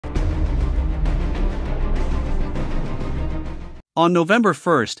On November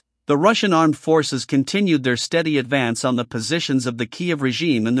 1st, the Russian armed forces continued their steady advance on the positions of the Kiev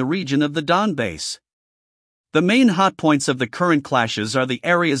regime in the region of the Donbass. The main hotpoints of the current clashes are the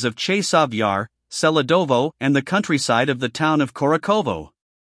areas of Chasov Yar, Seladovo, and the countryside of the town of Korakovo.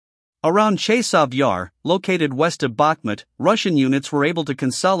 Around Chasov Yar, located west of Bakhmut, Russian units were able to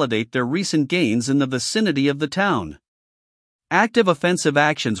consolidate their recent gains in the vicinity of the town. Active offensive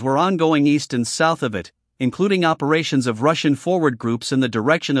actions were ongoing east and south of it, including operations of Russian forward groups in the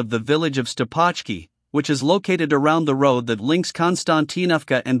direction of the village of Stopochki, which is located around the road that links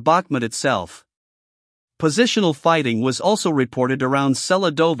Konstantinovka and Bakhmut itself. Positional fighting was also reported around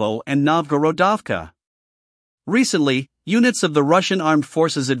Seladovo and Novgorodovka. Recently, units of the Russian armed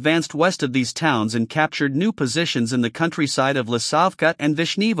forces advanced west of these towns and captured new positions in the countryside of Lisovka and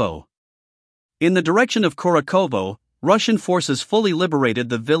Vishnevo. In the direction of Korakovo, Russian forces fully liberated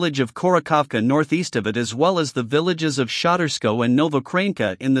the village of Korakovka northeast of it as well as the villages of Shatursko and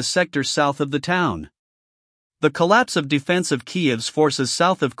Novokrenka in the sector south of the town. The collapse of defense of Kiev's forces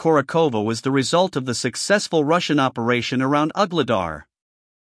south of Korakovo was the result of the successful Russian operation around Ugledar.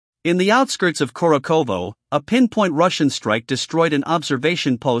 In the outskirts of Korakovo, a pinpoint Russian strike destroyed an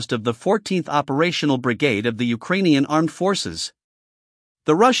observation post of the 14th Operational Brigade of the Ukrainian Armed Forces.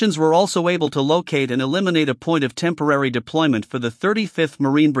 The Russians were also able to locate and eliminate a point of temporary deployment for the 35th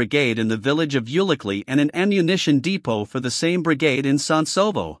Marine Brigade in the village of Ulikli and an ammunition depot for the same brigade in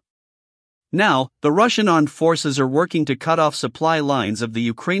Santsovo. Now, the Russian armed forces are working to cut off supply lines of the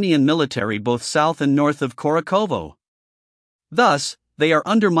Ukrainian military both south and north of Korakovo. Thus, they are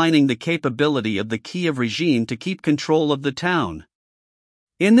undermining the capability of the Kiev regime to keep control of the town.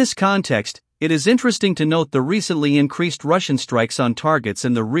 In this context, it is interesting to note the recently increased Russian strikes on targets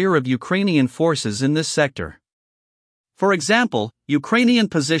in the rear of Ukrainian forces in this sector. For example, Ukrainian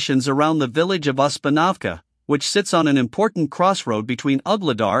positions around the village of Ospanovka, which sits on an important crossroad between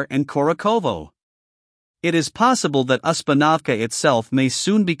Ugledar and Korakovo. It is possible that Ospanovka itself may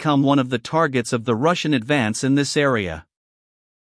soon become one of the targets of the Russian advance in this area.